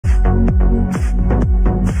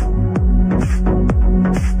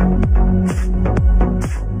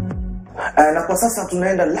Na kwa sasa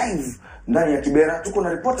tunaenda live ndani ya Kibera. Tuko na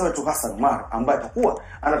reporter wetu Hassan Mar ambaye atakuwa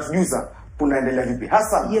anatujuza kunaendelea vipi.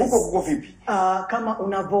 Hassan, Yes. huko vipi? Kama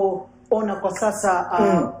unavyoona kwa sasa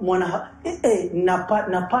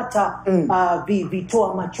napata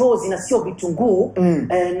vitoa machozi na sio vitunguu,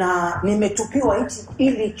 na nimetupiwa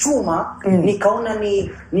ili chuma, nikaona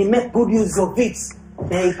ni make good use of it.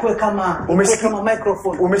 Ikuwe kama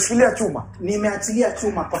microphone. Umeshikilia chuma? Nimeachilia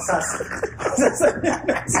chuma kwa sasa.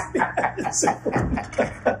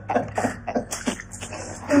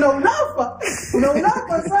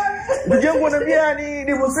 Unaulafa sana. Ndugu yangu anambia ni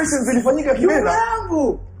demonstrations zilifanyika Kibera. Ndugu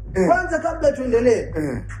yangu, kwanza kabla tuendelee,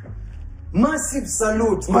 massive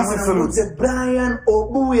salute Brian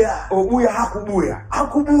Obuya. Obuya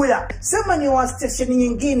hakubuya. Sema ni wa station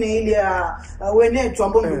nyingine ile ya wenetu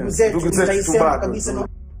ambao ndugu zetu tutaisema kabisa na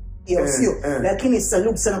sio. Lakini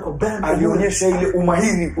salute sana kwa Brian. Alionyesha ile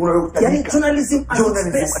umahiri unayotajika. Yani journalism at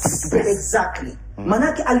its best. Exactly.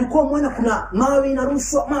 Manake alikuwa mwana kuna mawe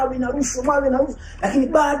inarushwa, lakini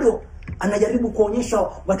bado anajaribu kuonyesha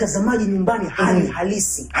watazamaji nyumbani hali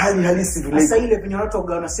halisi vile. Sasa ile venye watu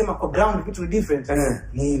wanasema kwa ground vitu different.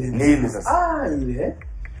 Ni ile sasa. Ile.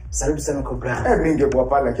 Saluti sana kwa Brian. Mimi ningekuwa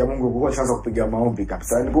pale kwa Mungu kwa chance kupiga maombi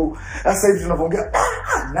kabisa. Sasa hivi tunaongea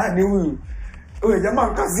nani huyu? Wewe jamaa,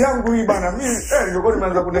 kazi yangu hii bana. Mimi ningekuwa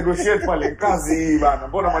nimeanza kunegotiate pale kazi hii bana.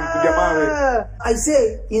 Mbona mnipiga mawe? I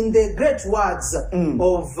say in the great words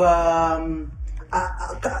of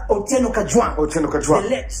Otieno Kajwang. The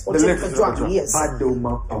late Otieno Kajwang. Yes. Bado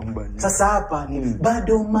mapambano. Sasa hapa ni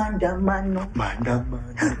bado maandamano. Bado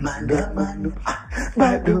maandamano.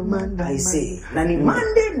 I say na ni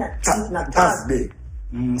Monday na Thursday.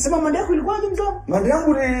 Sema Monday yako ilikuwaje mzee? Monday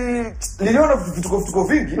yangu niliona vituko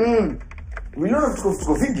vingi. Niliona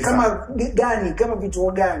vituko vingi. Kama gani? Kama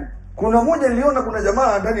vituko gani? Kuna moja niliona kuna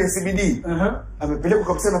jamaa ndani ya CBD amepelekwa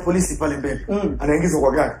kabisa na polisi pale mbele. Anaingizwa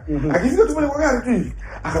kwa gari. Akifika tu pale kwa gari tu hivi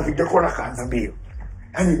akapiga kona kaanza mbio.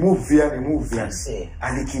 Yani movie.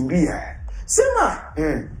 Alikimbia. Sema.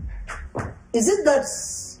 Is it that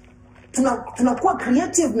tunakuwa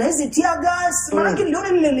creative na hizi tear gas? Maana niliona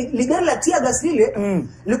ile gari la tear gas lile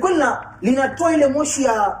lilikuwa linatoa ile moshi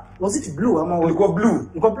ya, was it blue ama ilikuwa blue?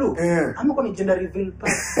 Ama kwa ni gender reveal pa.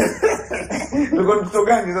 Ilikuwa mtoto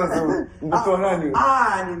gani sasa? Mtoto nani?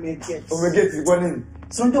 Nimeketi. Umeketi ilikuwa nini?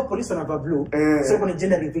 Sio ndio polisi wanavaa blue. Sio kwa ni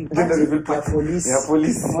gender reveal pa. Ya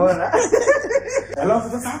polisi. Unaona? Alafu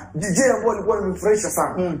sasa DJ ambao alikuwa nimefurahisha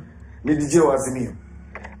sana. Ni DJ wa Azimio.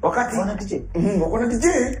 Wakati wana DJ. Wakona DJ.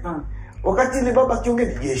 Wakati ile baba kiongea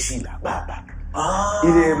jeshi la baba.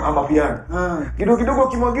 Ile ama piano. Kidogo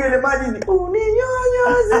kimwagiwa ile maji ni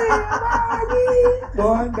uninyonyoze maji.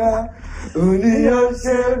 Bwana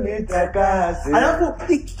unioshe nitakase. Alafu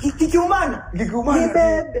kikiumana.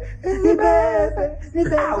 Nibebe.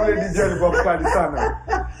 Ule DJ alikuwa mkali sana.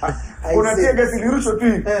 Kuna tega zilirushwa tu.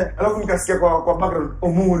 Alafu nikasikia kwa background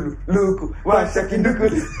Omulu, Luku, washa kinduku.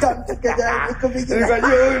 Nikajua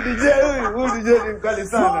huyu DJ ni mkali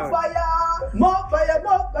sana. Mofaya.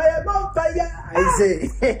 I say.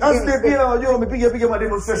 Asante pia wajua wamepiga ma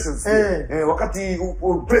demonstrations. Wakati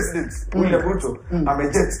president William Ruto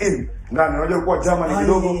amejet in ndani unajua kwa Germany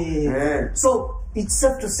kidogo. So it's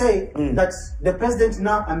safe to say that the president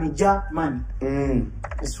now amejaa money.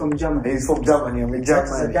 Is from Germany. He's from Germany, amejaa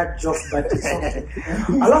money. That joke but it's okay.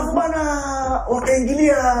 Alafu bana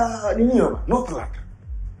wakaingilia nini Northland.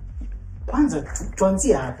 Kwanza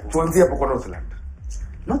tuanzie hapo kwa Northland.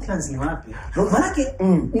 Northlands ni wapi? Manake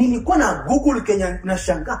nilikuwa na Google Kenya na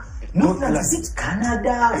shanga. Northlands is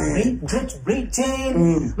Canada, Great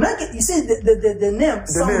Britain. Manake you see the name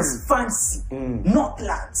sounds fancy.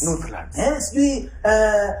 Northlands. Yes,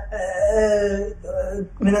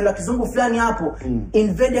 neno la kizungu fulani hapo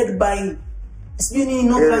invaded by sijui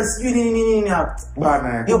Northlands sijui hapo.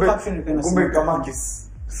 Bana, kumbe Kamakis.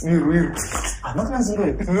 Ruiru. Northlands ni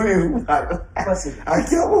Ruiru. Basi.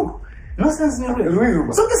 Akiabu. Northlands ni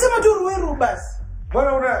Ruiru. So ukisema tu Ruiru basi.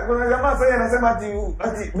 Bwana kuna jamaa sasa anasema ati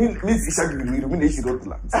mimi sishagi Ruiru, mimi naishi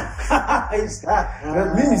Northlands.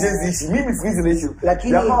 Mimi siwezi naishi.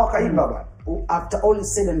 Lakini jamaa wakaimba bana. After all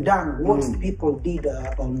is said and done, what people did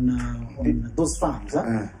on those farms,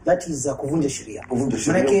 that is kuvunja sheria.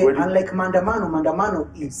 Manake unlike maandamano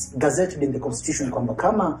is gazetted in the constitution kwamba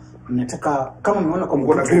kama mnaona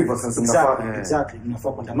kuna grievances exactly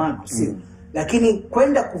mnafaa kuandamana, sio? Lakini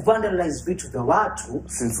kwenda kuvandalize vitu vya watu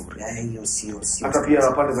si nzuri. Hiyo sio. Hata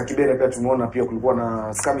pia pande za Kibera pia tumeona pia kulikuwa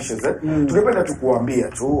na skirmishes. Tungependa tu kuambia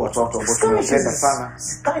tu watu ambao tunawapenda sana.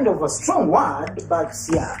 Kind of a strong word but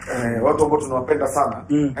yeah. Watu ambao tunawapenda sana.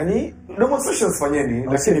 Yaani demonstrations fanyeni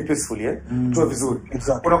lakini peacefully tuwe vizuri.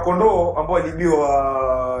 Exactly. Kuna kondoo ambao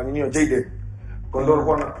alibiwa Jaden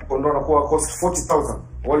Kondoo anakuwa cost 40,000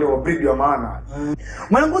 wale wa breed ya maana.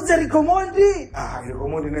 Mwananguzi Rikomondi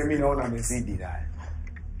Rikomondi naye mimi naona amezidi naye.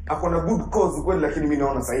 Akona good cause kweli, lakini mimi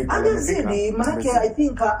naona sahihi. Amezidi manake I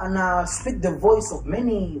think ana speak the voice of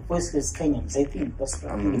many voiceless Kenyans. I think that's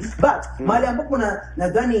but mahali ambapo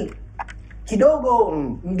nadhani kidogo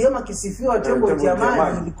mgema kisifiwa tembo cha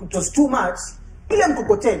maji it was too much. Ile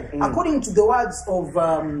mkokoteni according to the words of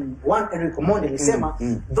one Rikomondi alisema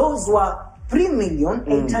those were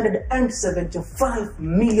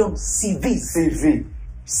 3,875,000,000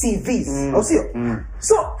 CVs. Au sio?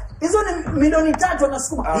 So hizo ni milioni 3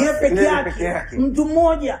 anasukuma yeye peke yake mtu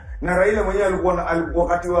mmoja. Na Raila mwenyewe alikuwa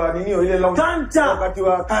wakati wa ninio ile launch wakati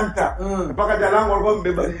wa kanta mpaka Jalango alikuwa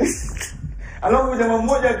mbeba alafu jamaa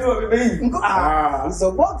mmoja tu abebe hivi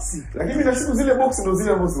hizo boxi, lakini mimi nashukuru zile box ndio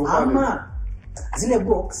zile ambazo ama zile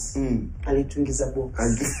box alituingiza box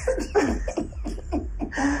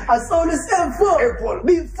asole C4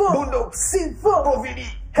 B4 C4 COVID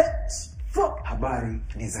H4 habari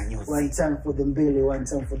ni za news. One time for the mbele, one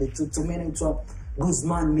time for the two minutes of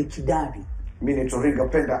Guzman Mikidadi. Mimi ni Toriga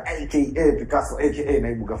Penda aka Picasso aka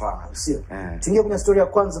naibu gavana. Sio. Tingia kuna story ya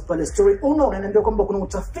kwanza pale, story unaniambia kwamba kuna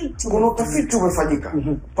utafiti umefanyika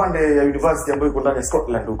pande ya university ambayo iko ndani ya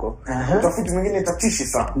Scotland huko. Utafiti mwingine tatishi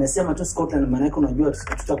sana. Nimesema tu Scotland maana yake unajua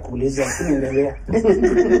tutakuuliza lakini endelea.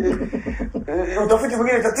 Utafiti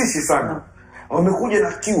mwingine tatishi sana. Wamekuja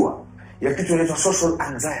na kiwa ya kitu inaitwa social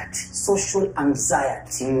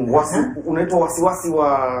anxiety. Unaitwa wasiwasi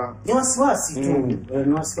wa ni wasiwasi tu.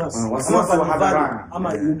 Ni wasiwasi wa hadharani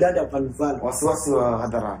ama Uganda valval. Wasiwasi wa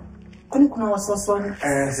hadharani. Kwani kuna wasiwasi wa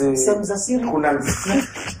sehemu za siri? Kuna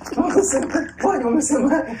kwani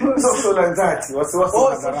umesema social anxiety, wasiwasi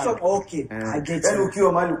wa hadharani. Okay, I get you.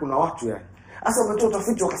 Ukiwa mahali kuna watu yani. Sasa umetoa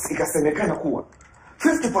utafiti ikasemekana kuwa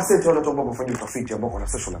 50% wale watu ambao wafanya utafiti ambao wana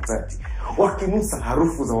social anxiety wakinusa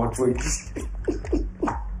harufu za watu wengi.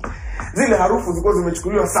 Zile harufu zilikuwa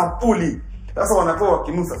zimechukuliwa sampuli. Sasa wanapewa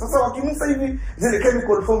wakinusa. Sasa wakinusa hivi zile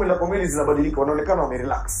chemical formula kwa mwili zinabadilika, wanaonekana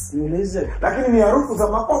wamerelax. Niulize. Lakini ni harufu za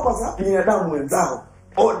makwapa za binadamu wenzao.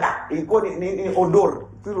 Oda, ilikuwa ni odor.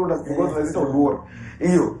 Sio unazita odor.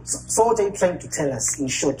 Hiyo. So what are you trying to tell us in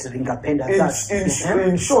short Ringapenda that?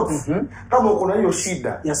 In short, kama uko na hiyo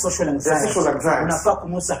shida ya social anxiety, unafaa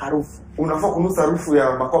kunusa harufu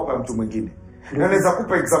ya makopa ya mtu mwingine. Na naweza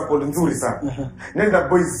kupa example nzuri sana. Nenda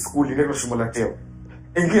boys school inaitwa Shimolateo.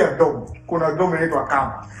 Ingia dom. Kuna dom inaitwa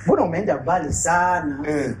Kama. Mbona umeenda mbali sana?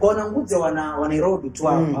 Kwa wananguze wana Nairobi tu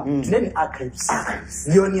hapa. Tuneni archives.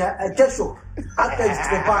 Hiyo ni kesho. Archives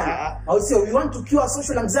pale. Au sio, we want to cure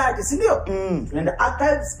social anxiety, si ndio? Tunaenda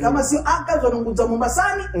archives, kama sio archives wananguza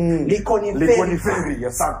Mombasani, liko ni ferry,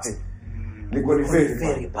 asante. Liko ni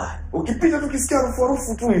ferry bad. Ukipita tukisikia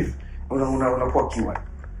harufu tu hivi, unakuwa kiwa.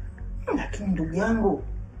 Lakini ndugu yangu,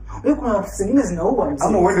 wewe kuna watu zingine zinaua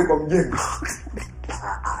ama uende kwa mjengo.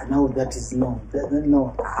 No, that is no.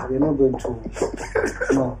 No, we're not going to.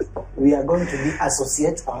 No, we are going to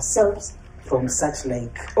associate ourselves from such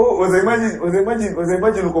like. Was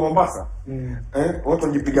imagine uko Mombasa. Watu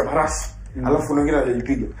wajipiga marashi. Alafu wengine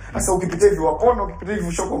hawajipiga. Sasa ukipita hivi wapona, ukipita hivi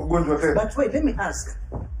ushoko mgonjwa tena. But wait, let me ask.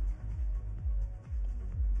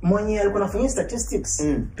 Mwenye alikuwa anafanya statistics,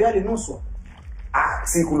 pia alinuswa.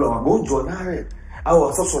 Si kuna wagonjwa nawe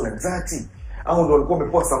au social anxiety au ndio walikuwa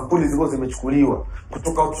wamepewa sampuli zilizo zimechukuliwa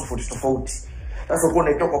kutoka watu tofauti. Sasa uko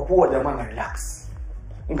unaitoka pua jamaa na relax.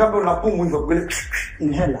 Ngambe unapumu hizo kule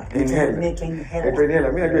inhaler. Mimi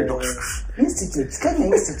najua itoka Institute, Kenya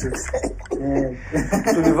Institute.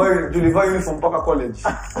 Tulivai uniform mpaka college.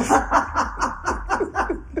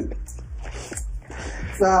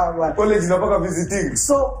 Sawa. College napaka visiting.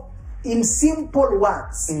 So in simple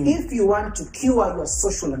words, if you want to cure your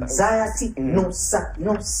social anxiety, nusa.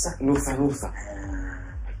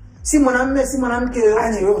 Si mwanamume si mwanamke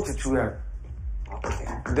yote tu yani.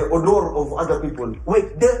 The odor of other people.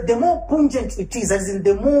 Wait, the more pungent it is, as in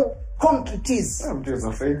the more concrete it is. I'm just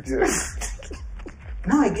afraid.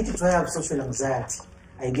 Now I get it to have social anxiety.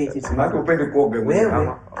 I get it. Maki upende kuoga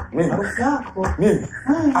mwenyewe. Mimi.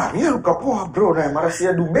 Mimi ukapoa bro na marashi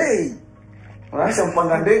ya Dubai. Unaacha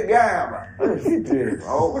mpanga ndege hapa. Vipi?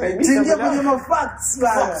 Au unaibisha kwenye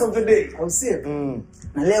facts of the day. Au sio?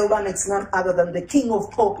 Na leo bana, it's none other than the king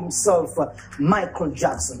of pop himself, Michael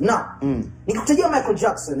Jackson. Now, nikutajia Michael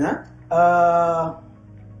Jackson,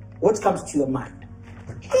 what comes to your mind?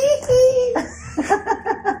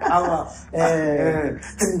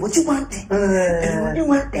 What you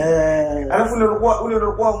want? Alafu ule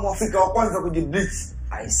ulikuwa Mwafrika wa kwanza kujibleach.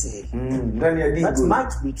 I see. Ndani ya digo. That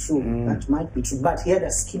might be true. That might be true. But he had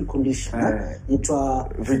a skin condition.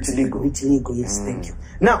 Vitiligo. Yes, thank you.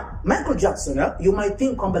 Now, Michael Jackson, you might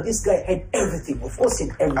think that this guy had everything. Of course he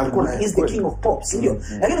had everything. He's the king of pop, sindio?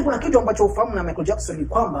 Lakini kuna kitu ambacho ufahamu na Michael Jackson ni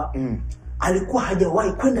kwamba alikuwa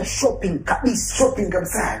hajawahi kwenda shopping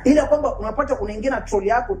kabisa. Ila kwamba unapata unaingia na trolley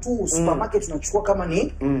yako tu supermarket unachukua kama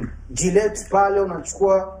ni Gillette pale,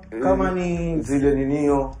 unachukua kama ni zile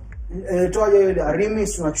ninio toa ile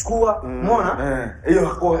Arimis unachukua, umeona? Hiyo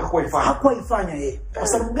hakuifanya yeye. Kwa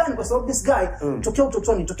sababu gani? Kwa sababu this guy tokea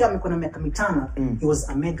utotoni, tokea amekuwa na miaka 5, he was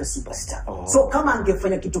a mega superstar. So kama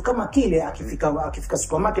angefanya kitu kama kile, akifika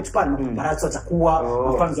supermarket pale, maparazzi watakuwa,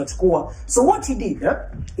 mafans watakuwa. So what he did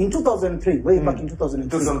in 2003, way back in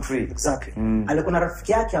 2003 exactly. Alikuwa na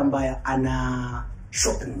rafiki yake ambaye ana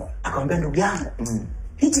shopping mall. Akamwambia, ndugu yangu,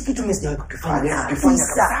 hichi kitu mimi sijawahi kukifanya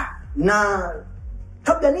kabisa. Na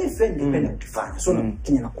kabla nife nipenda kukifanya. So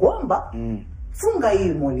Kenya na kuomba funga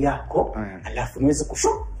hii mall yako, alafu niweze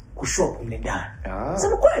kushop mle ndani.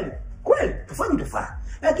 Sema kweli tufanye.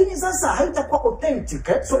 Lakini sasa haitakuwa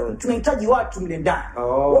authentic. So tunahitaji watu mle ndani.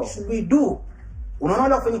 What should we do? Unaona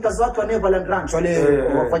wale wafanyikazi wake wa Neverland Ranch, wale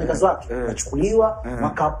wafanyikazi wake wachukuliwa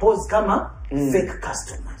wakapose kama fake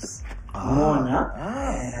customers. Unaona?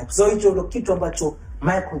 So hicho ndio kitu ambacho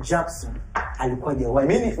Michael Jackson alikuwa hajawahi.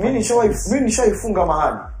 Mimi nishaifunga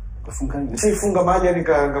mahali. Kufungani? Nishaifunga mahali yani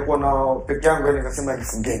nikakuwa na peke yangu, yani nikasema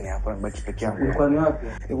nifungeni hapa nibaki peke yangu. Ulikuwa ni wapi?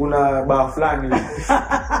 Kuna bar fulani.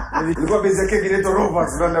 Nilikuwa base yake inaitwa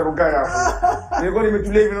Rovers na Rugaya hapo. Nilikuwa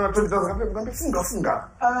nimetulia hivi na watu nikamwambia funga.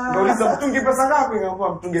 Nauliza mtungi pesa ngapi? Ngambia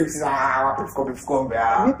mtungi elfu wapi vikombe.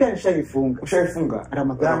 Mimi pia nishaifunga. Ushaifunga?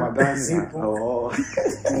 Ramadhani zipo.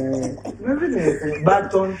 Mimi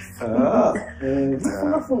baton.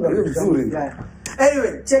 Funga vizuri.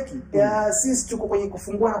 Anyway, check it. Since tuko kwenye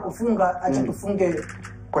kufungua na kufunga, acha tufunge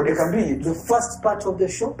kwa dakika 2 the first part of the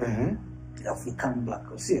show. Alafu we come back,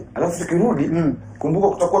 sio? Alafu tukirudi, kumbuka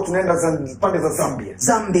kutakuwa tunaenda pande za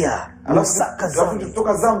Zambia. Alafu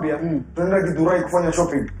kutoka Zambia tunaenda Githurai kufanya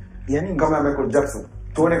shopping. Yani kama Michael Jackson.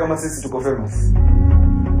 Tuone kama sisi tuko famous.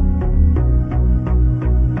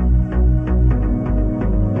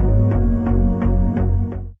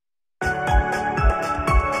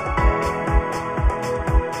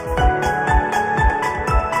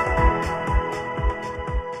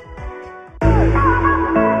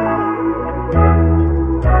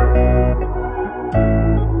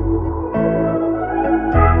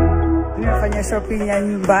 Shopping ya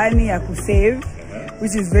nyumbani ya kusave,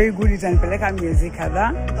 which is very good. Itanipeleka miezi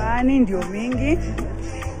kadhaa. Nyumbani ndio mingi.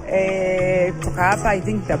 Kutoka hapa I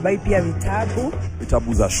think tabai pia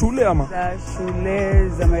vitabu za shule ama za shule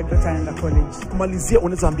za my daughter anaenda college. Kumalizia,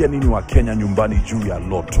 unaweza ambia nini wa Kenya nyumbani juu ya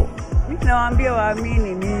loto? Mimi nawaambia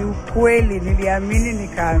waamini, ni ukweli, niliamini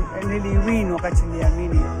niliwin wakati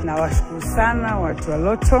niliamini. Nawashukuru sana watu wa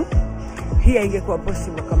loto. Hii ingekuwa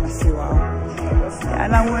possible kama si wao.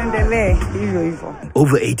 Na muendelee hivyo.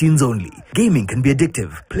 Over 18s only. Gaming can be addictive.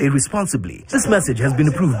 Play responsibly. This message has been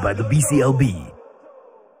approved by the BCLB.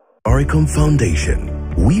 Oricom Foundation.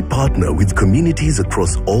 We partner with communities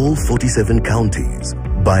across all 47 counties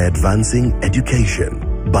by advancing education,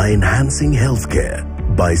 by enhancing healthcare,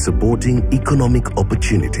 by supporting economic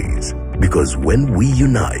opportunities. Because when we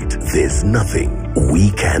unite, there's nothing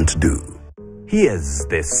we can't do. Here's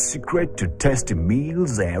the secret to tasty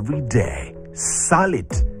meals every day.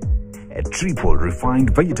 Salit, a triple refined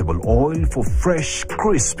vegetable oil for fresh,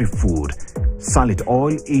 crispy food. Salit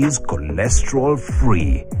oil is cholesterol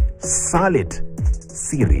free. Salit,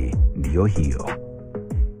 siri ndio hiyo.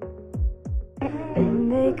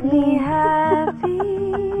 Make me happy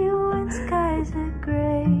when skies are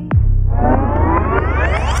gray.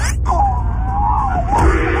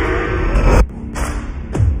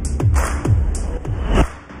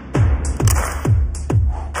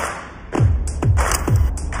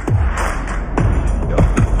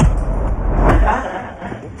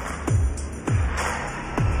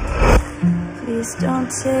 Please don't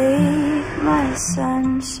take my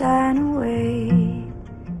sunshine away.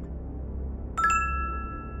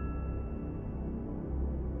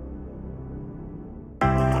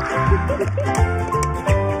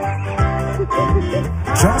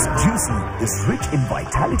 Just Juicy is rich in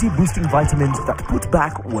vitality-boosting vitamins that put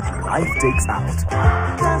back what life takes out.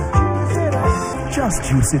 Just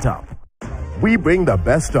juice it up. We bring the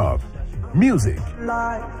best of music,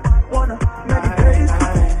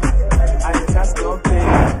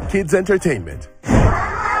 kids entertainment,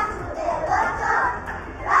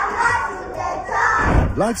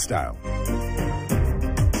 lifestyle,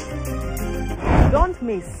 Don't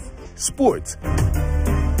miss sports,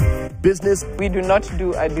 business. We do not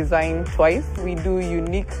do a design twice. We do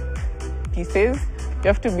unique pieces. You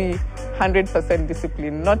have to be 100%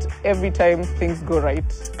 disciplined. Not every time things go right.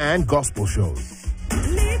 And gospel shows.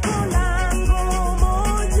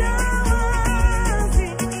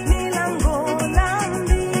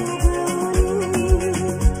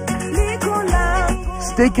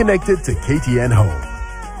 Stay connected to KTN Home,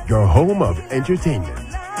 your home of entertainment.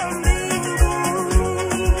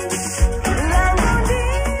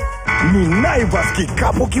 Ni Naivas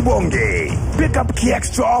Kikapu Kibonge. Pick up key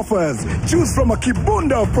extra offers. Choose from a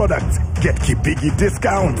kibunda of products. Get kibigi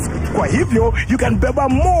discounts. Kwa hivyo, you can beba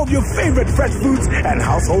more of your favorite fresh foods and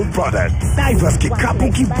household products. Naivas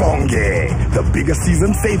Kikapu Kibonge. The biggest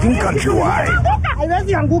season saving countrywide.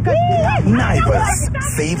 Naivas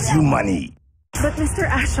saves you money. But Mr.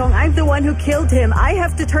 Ashong, I'm the one who killed him. I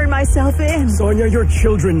have to turn myself in. Sonia, your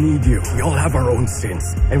children need you. We all have our own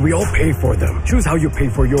sins, and we all pay for them. Choose how you pay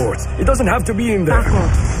for yours. It doesn't have to be in there.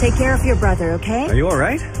 Ako, take care of your brother, okay? Are you all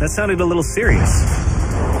right? That sounded a little serious.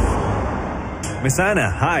 Miss Anna,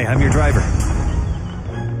 hi, I'm your driver.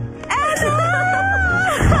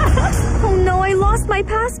 Oh no, I lost my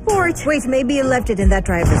passport. Wait, maybe you left it in that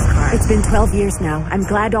driver's car. It's been 12 years now. I'm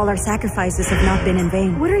glad all our sacrifices have not been in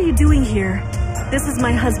vain. What are you doing here? This is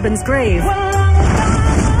my husband's grave.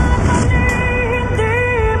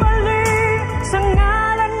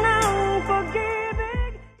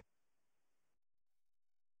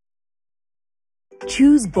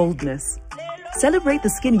 Choose boldness. Celebrate the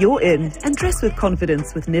skin you're in and dress with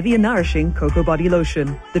confidence with Nivea Nourishing Cocoa Body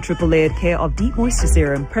Lotion. The triple-layered care of deep moisture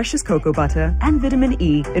serum, precious cocoa butter, and vitamin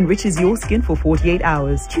E enriches your skin for 48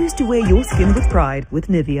 hours. Choose to wear your skin with pride with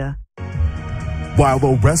Nivea. While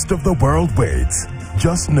the rest of the world waits,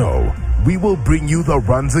 just know we will bring you the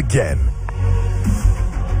runs again.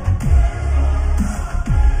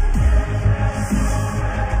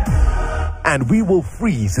 And we will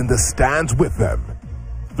freeze in the stands with them.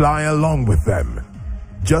 Fly along with them.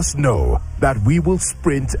 Just know that we will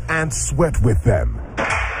sprint and sweat with them.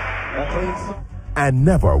 And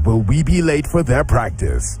never will we be late for their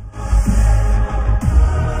practice.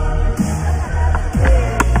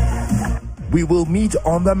 We will meet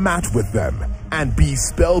on the mat with them and be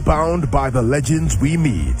spellbound by the legends we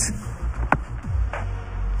meet.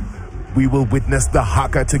 We will witness the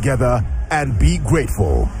haka together and be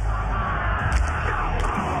grateful.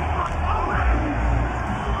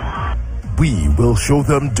 We will show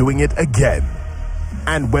them doing it again.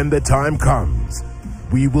 And when the time comes,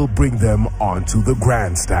 we will bring them onto the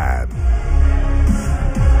grandstand.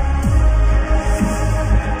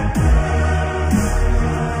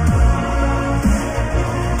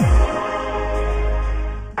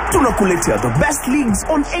 Tunakuletea the best leagues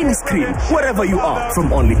on any screen, wherever you are,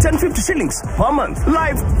 from only 10.50 shillings per month,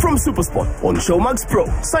 live from Supersport on Showmax Pro.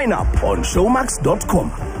 Sign up on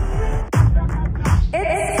showmax.com.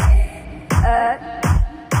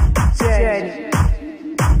 Journey.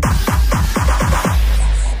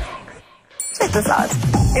 Check this out.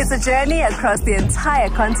 It's a journey across the entire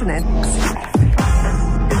continent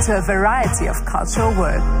into a variety of cultural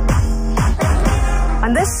work.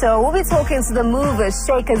 On this show, we'll be talking to the movers,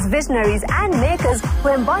 shakers, visionaries, and makers who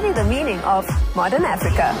embody the meaning of modern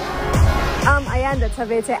Africa. I'm Ayanda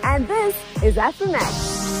Tavete, and this is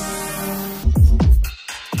AfroNext.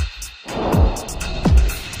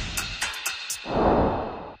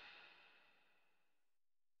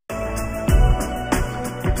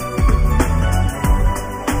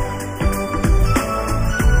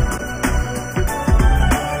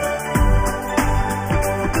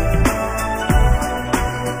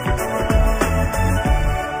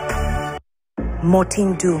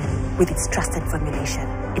 Mortin Doom, with its trusted formulation.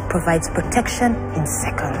 It provides protection in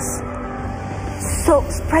seconds. So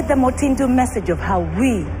spread the Mortin Doom message of how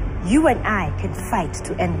we, you and I, can fight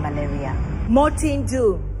to end malaria. Mortin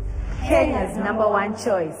Doom, Kenya's #1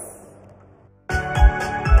 choice.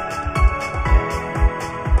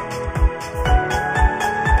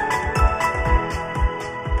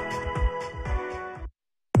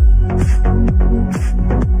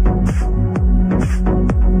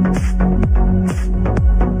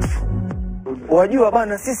 Wajua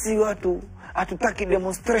bana, sisi watu hatutaki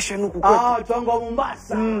demonstration huku kwetu. Watu wangu wa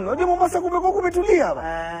Mombasa. Unajua Mombasa kumetulia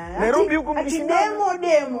bana. Nairobi huko mshindano.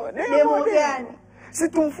 Demo gani? Sisi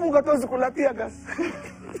tumfunga tozi kulatia gas.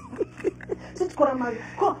 Sisi tuko na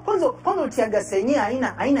kwanza utia gas yenyewe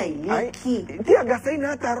haina iliki. Tia gas haina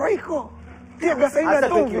hata roiko. Tia gas haina hata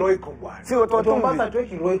tumbi. kiroiko bwana. Sio watu Mombasa tu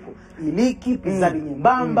kiroiko. Iliki, pizza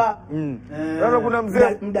nyembamba. Sasa kuna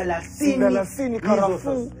mzee mdalasini,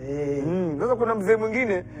 karafuu. Sasa kuna mzee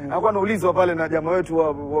mwingine alikuwa anaulizwa pale na jamaa wetu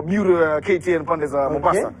wa bureau ya KTN pande za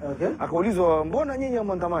Mombasa. Akaulizwa mbona nyinyi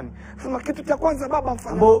hamwandamani? Sema kitu cha kwanza baba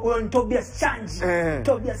mfanya. Huyo ni Tobias Chanji.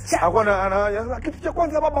 Tobias Chanji. Alikuwa kitu cha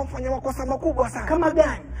kwanza baba mfanya makosa makubwa sana. Kama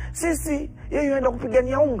gani? Sisi yeye anaenda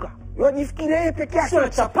kupigania unga. Yajifikiria yeye peke yake. Sio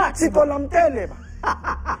chapati. Siko la mtele ba.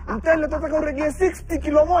 Mtele tunataka uregee 60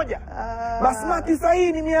 kilo moja. Basmati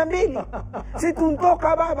sahi ni 200. Si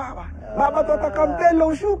tuntoka baba. Baba tunataka mtele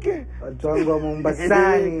ushuke. Watu wangu wa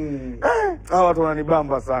Mombasani. Hao watu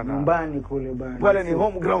wananibamba sana. Nyumbani kule bana. Pale ni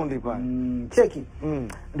home ground pale. Cheki.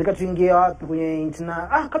 Ndika tuingie wapi kwenye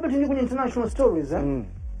kabla tuingie kwenye international stories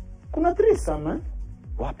Kuna threesome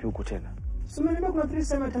Wapi huko tena? Sema niambia kuna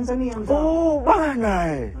threesome ya Tanzania mzee. Bana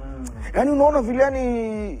Yaani unaona vile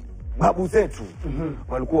yani babu zetu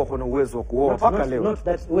walikuwa wako na uwezo wa kuoa mpaka leo. Not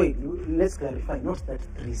that way. Let's clarify. Not that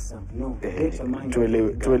threesome. No. Get your mind.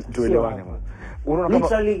 Tuelewane. Unaona kama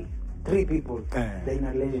literally 3 people they in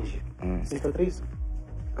a relationship. Sister threesome.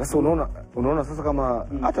 Sasa unaona sasa kama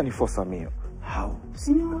hata ni force mio. How?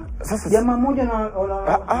 Sio. Sasa jamaa mmoja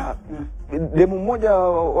na demu mmoja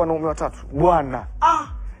wanaume watatu. Bwana.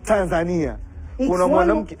 Tanzania.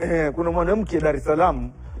 Kuna mwanamke Dar es Salaam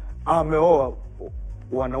ameoa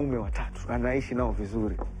wanaume watatu. Anaishi nao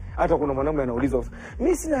vizuri. Hata kuna mwanaume anaulizwa,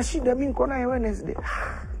 "Mimi sina shida, mimi niko naye Wednesday."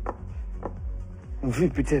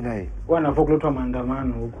 Vipi tena hii? Wanavyokuletwa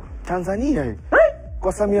maandamano huko. Tanzania hii.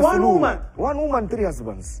 Kwa Samia Suluhu. One woman 3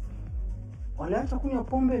 husbands. Waliacha kunywa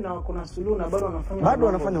pombe na kuna Suluhu na bado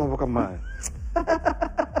wanafanya mambo kama haya.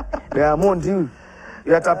 Diamond huyu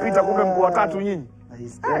yatapita kumbe mko watatu nyinyi.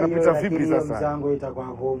 Yanapita vipi sasa? Mzango itakuwa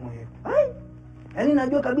gomo hiyo. Yaani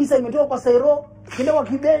najua kabisa imetoka kwa Sairo, kenda kwa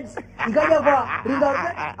Kibet, ikaja kwa Ringa.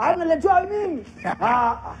 Naletewa mimi.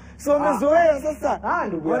 So umezoea sasa.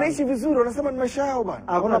 Wanaishi vizuri, wanasema ni maisha yao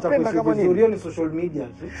bana. Wanapenda kama nini? Hiyo ni social media.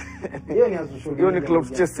 Hiyo ni social media. Hiyo ni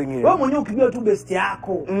cloud chasing hiyo. Wewe mwenyewe ukijua tu best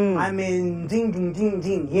yako,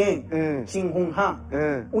 chinghunha.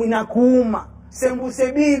 Unakuuma.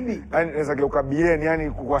 Sembuse bibi. Yaani naweza geuka bieni,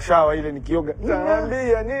 yani kwa shawa ile nikioga.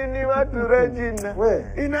 Naambia nini watu Regina?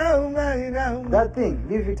 Inauma. That thing,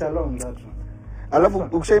 leave it alone that one. Alafu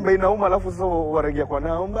ukishaimba inauma alafu sasa waregea kwa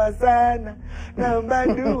naomba sana. Naomba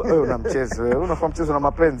du. Wewe una mchezo wewe. Unafahamu mchezo na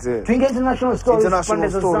mapenzi. Twinge international stories.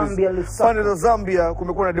 Pande za Zambia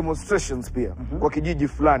kumekuwa na demonstrations pia kwa kijiji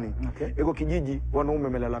fulani. Iko kijiji wanaume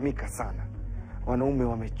wamelalamika sana. Wanaume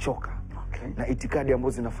wamechoka. Na itikadi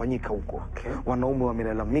ambazo zinafanyika huko. Wanaume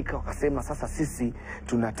wamelalamika wakasema sasa sisi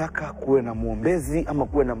tunataka kuwe na muombezi ama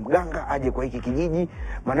kuwe na mganga aje kwa hiki kijiji,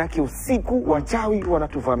 manake usiku wachawi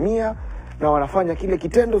wanatuvamia na wanafanya kile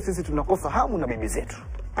kitendo, sisi tunakosa hamu na bibi zetu.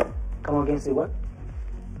 Come again, say what?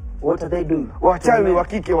 What are they doing? Wachawi wa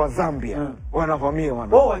kike wa Zambia wanavamia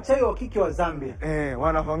wanaume. Wachawi wa kike wa Zambia.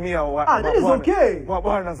 Wanavamia that is okay.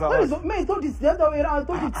 Bwana sawa. I thought it's the other way around. I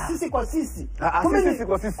thought it's sisi kwa sisi. Sisi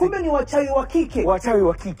kwa sisi. Kumbe ni wachawi wa kike. Wachawi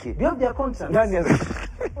wa kike. Do you have their contract? Ndani ya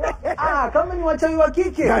kama ni wachawi wa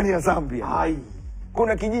kike. Ndani ya Zambia.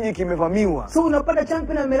 Kuna kijiji kimevamiwa. So unapata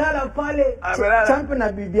champion amelala pale. Champion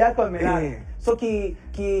na bibi yake amelala. So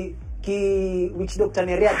witch doctor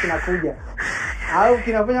Nerea kinakuja. Au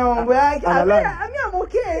kinafanya mambo yake. I'm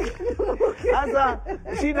okay. Sasa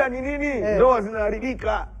shida ni nini? Ndoa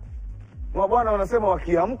zinaharibika. Mabwana wanasema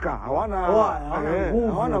wakiamka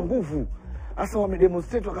hawana nguvu. Sasa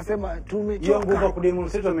wamedemonstrate wakasema tumechoka. Nguvu ya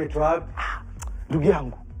kudemonstrate wametoa wapi? Ndugu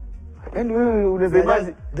yangu. Yaani wewe unaweza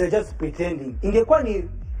imagine they're just pretending. Ingekuwa ni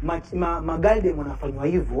magalde wanafanywa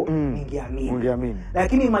hivyo ningeamini.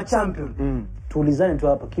 Lakini machampion tuulizane tu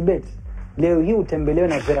hapa Kibet. Leo hii utembelewe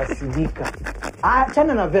na Vera Sidika.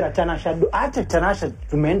 Achana na Vera Tanasha. Acha Tanasha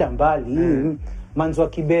tumeenda mbali. Manzo wa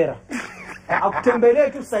Kibera. Akutembelee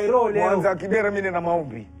tu Sairo leo. Manzo wa Kibera mimi nina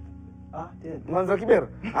maombi. Tena. Manzo wa Kibera.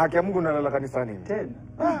 Kia Mungu nalala kanisani. Tena.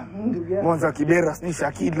 Manzo wa Kibera ni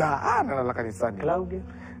Shakila. Nalala kanisani. Cloud.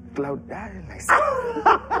 Nice.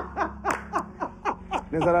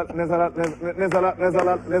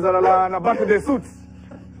 Nezala na birthday suits.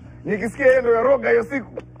 Nikisikia yeye ndo yaroga hiyo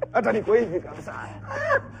siku, hata niko hivi kabisa.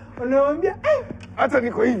 Unaambia hata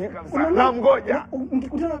niko hivi kabisa. Na mgoja.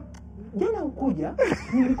 Mkikutana jana ukuja,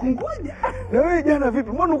 nilikungoja. Na wewe jana vipi?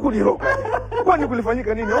 Mbona ukuniroga? Kwani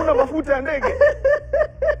kulifanyika nini? Hauna mafuta ya ndege?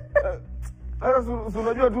 Sasa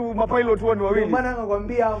unajua tu mapilot wao ni wawili. Maana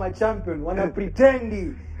nakwambia hao machampion wana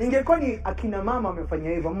pretend. Ingekuwa ni akina mama wamefanya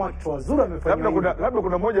hivyo, ama watu wazuri wamefanya hivyo. Labda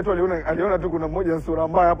kuna mmoja tu aliona tu kuna mmoja sura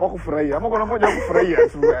mbaya hapo kufurahia. Ama kuna mmoja kufurahia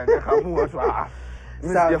tu akaamua tu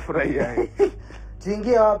Mimi sijafurahia.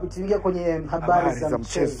 Tuingie wapi? Tuingie kwenye habari za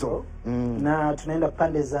mchezo. Na tunaenda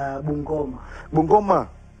pande za Bungoma. Bungoma.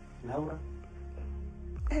 Laura.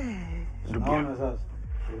 Naona sasa.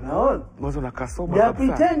 Unaona? Mwanzo na kasoba. They are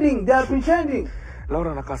pretending.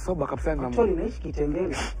 Laura na kasoba kabisa na Actually naishi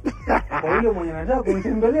Kitengela. Kwa hiyo mwenye anataka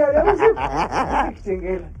kunitembelea leo usiku.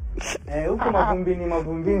 Kitengela. Huko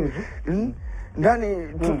mavumbini. Ndani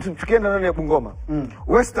tukienda ndani ya Bungoma.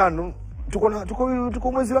 Western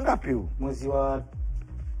tuko mwezi wa ngapi huu? Mwezi wa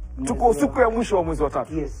tuko siku ya mwisho wa mwezi wa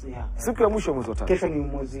 3. Yes, yeah. Siku ya mwisho wa mwezi wa 3. Kesho ni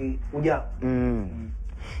mwezi ujao.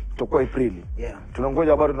 Tutakuwa Aprili. Yeah.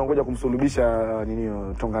 Tunangoja kumsulubisha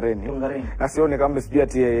Tongareni. Na sione kama sijui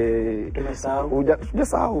ati tumesahau.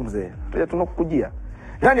 Hujasahau mzee. Tunakukujia.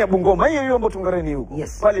 Ndani ya Bungoma hiyo ambapo Tongareni huko.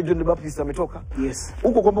 Yes. Pale John the Baptist ametoka. Yes.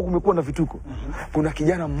 Huko kwamba kumekuwa na vituko. Kuna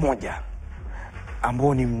kijana mmoja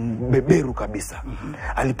ambao ni mbeberu kabisa.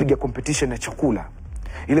 Alipiga competition ya chakula.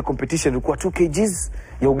 Ile competition ilikuwa 2 kgs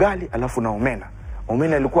ya ugali alafu na omena.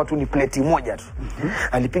 Omena ilikuwa tu ni plate moja tu.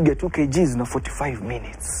 Alipiga 2 kgs na 45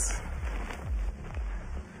 minutes.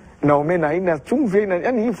 Na omena haina chumvi,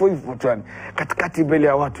 yani hivyo tu yani. Katikati mbele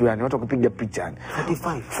ya watu yani, watu kupiga picha yani.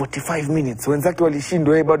 45 minutes. Wenzake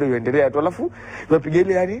walishindwa, yeye bado yuendelea tu. Alafu wapiga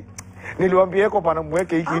ile yani niliwaambia yako pana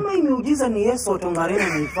mweke hiki. Ama imeujiza ni Yesu Tongareni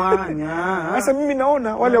anifanya. Sasa mimi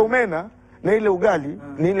naona wale omena na ile ugali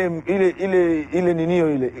ni ile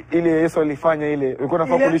ninio ile Yesu alifanya ile ilikuwa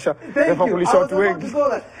nafakulisha watu wengi.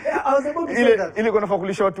 Ile kuna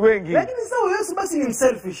nafakulisha watu wengi. Lakini sasa Yesu basi ni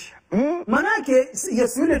selfish. Manake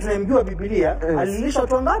Yesu yule tunaambiwa Biblia alilisha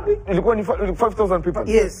watu wangapi? Ilikuwa ni 5000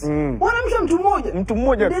 people. Yes. Wanamsha mtu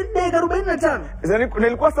mmoja. Dakika 45. Sasa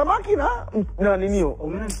ilikuwa samaki na ninio.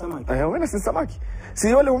 Omena ni samaki. Omena si samaki.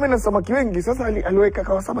 Si wale omena samaki wengi. Sasa aliweka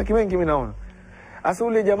kwa samaki wengi mimi naona. Asa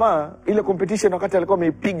ule jamaa ile competition wakati alikuwa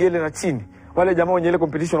ameipiga ile na chini. Wale jamaa wenye ile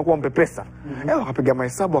competition walikuwa mpepesa. Wakapiga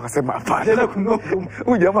mahesabu wakasema hapana.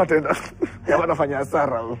 Huyu jamaa ataenda. Jamaa anafanya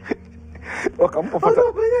hasara.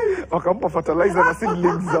 Wakampa fertilizer na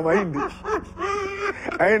seedlings za mahindi.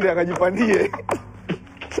 Aende akajipandie.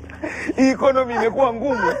 Hii economy imekuwa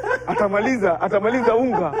ngumu. Atamaliza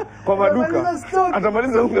unga kwa maduka.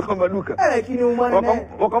 Atamaliza unga kwa maduka. Lakini umane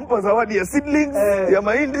wakampa zawadi ya seedlings ya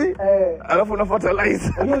mahindi. Alafu na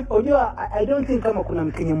fertilizer. Unajua I don't think kama kuna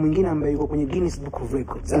Mkenya mwingine ambaye yuko kwenye Guinness Book of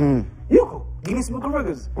Records. Yuko Guinness Book of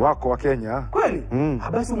Records. Wako wa Kenya. Kweli?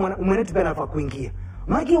 Basi mwenetu pia anafaa kuingia.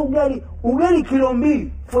 Maki ugali kilo 2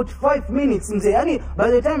 45 minutes mzee. Yani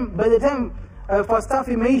by the time first half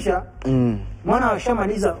imeisha mwana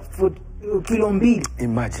washamaliza kilo 2.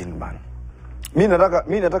 Imagine man.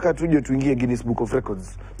 Mimi nataka tuje tuingie Guinness Book of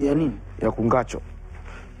Records. Ya nini? Ya kungacho.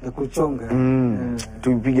 Ya kuchonga.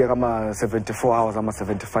 Tuipige kama 74 hours ama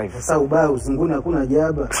 75. Sasa ubaya uzunguni hakuna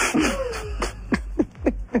jaba.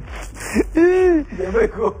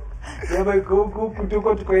 Jaba iko huku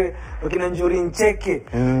tuko wakina Njuri Ncheke.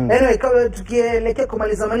 Anyway, kabla tukielekea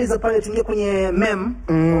kumaliza pale tuingie kwenye meme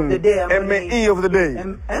of the day. MAE of the day.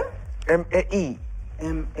 MAE.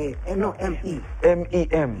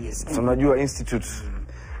 MEM. Yes. Tunajua institute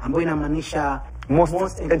ambayo inamaanisha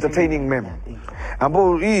most entertaining meme.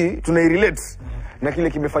 Ambapo hii tunairelate na kile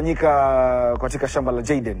kimefanyika katika shamba la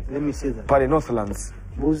Jaden. Let me say that. Pale Northlands.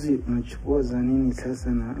 Buzi unachukua za nini sasa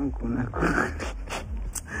na huko nako.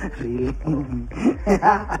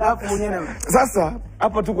 Sasa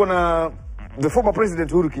hapa tuko na the former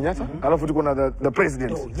president Uhuru Kenyatta, alafu tuko na the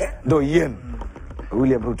president Doyen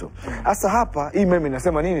William Ruto. Sasa hapa hii meme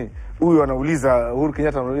inasema nini? Huyu anauliza Uhuru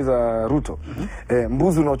Kenyatta anauliza Ruto.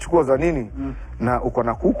 Mbuzi unaochukua za nini? Na uko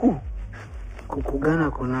na kuku? Kuku gani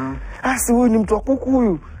uko na? Si huyu ni mtu wa kuku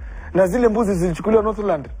huyu. Na zile mbuzi zilichukuliwa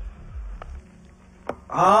Northland.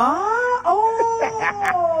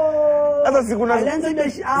 Sasa si kuna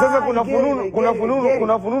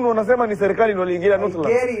kuna fununu unasema ni serikali ndio iliingia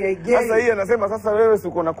Northland. Sasa hii anasema sasa wewe si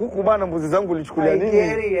uko na kuku bana, mbuzi zangu ulichukulia nini?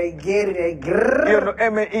 I get it. Hiyo ndo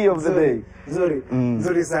MAE of the day.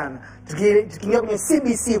 Nzuri sana. Tukiingia kwenye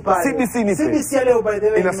CBC pale. CBC leo by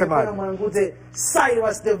the way inasema mwananguze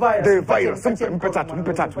Cyrus the virus. The virus. Mpe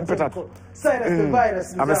tatu. Cyrus the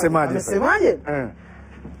virus. Amesemaje?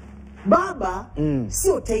 Baba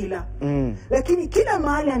sio Taylor. Lakini kila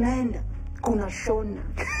mahali anaenda kuna Shona.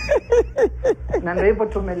 Na ndio hivyo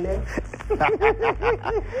tumelea.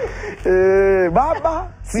 Baba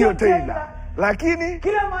sio Taylor. Lakini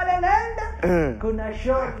kila mahali anaenda kuna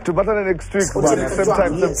Shona. Tupatane next week bwana, same time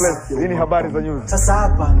same place. Hii ni habari za news. Sasa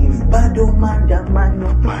hapa ni bado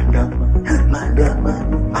maandamano. Bado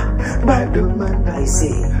maandamano. I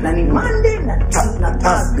say na ni Monday na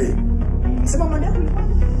Thursday. Sema maandamano.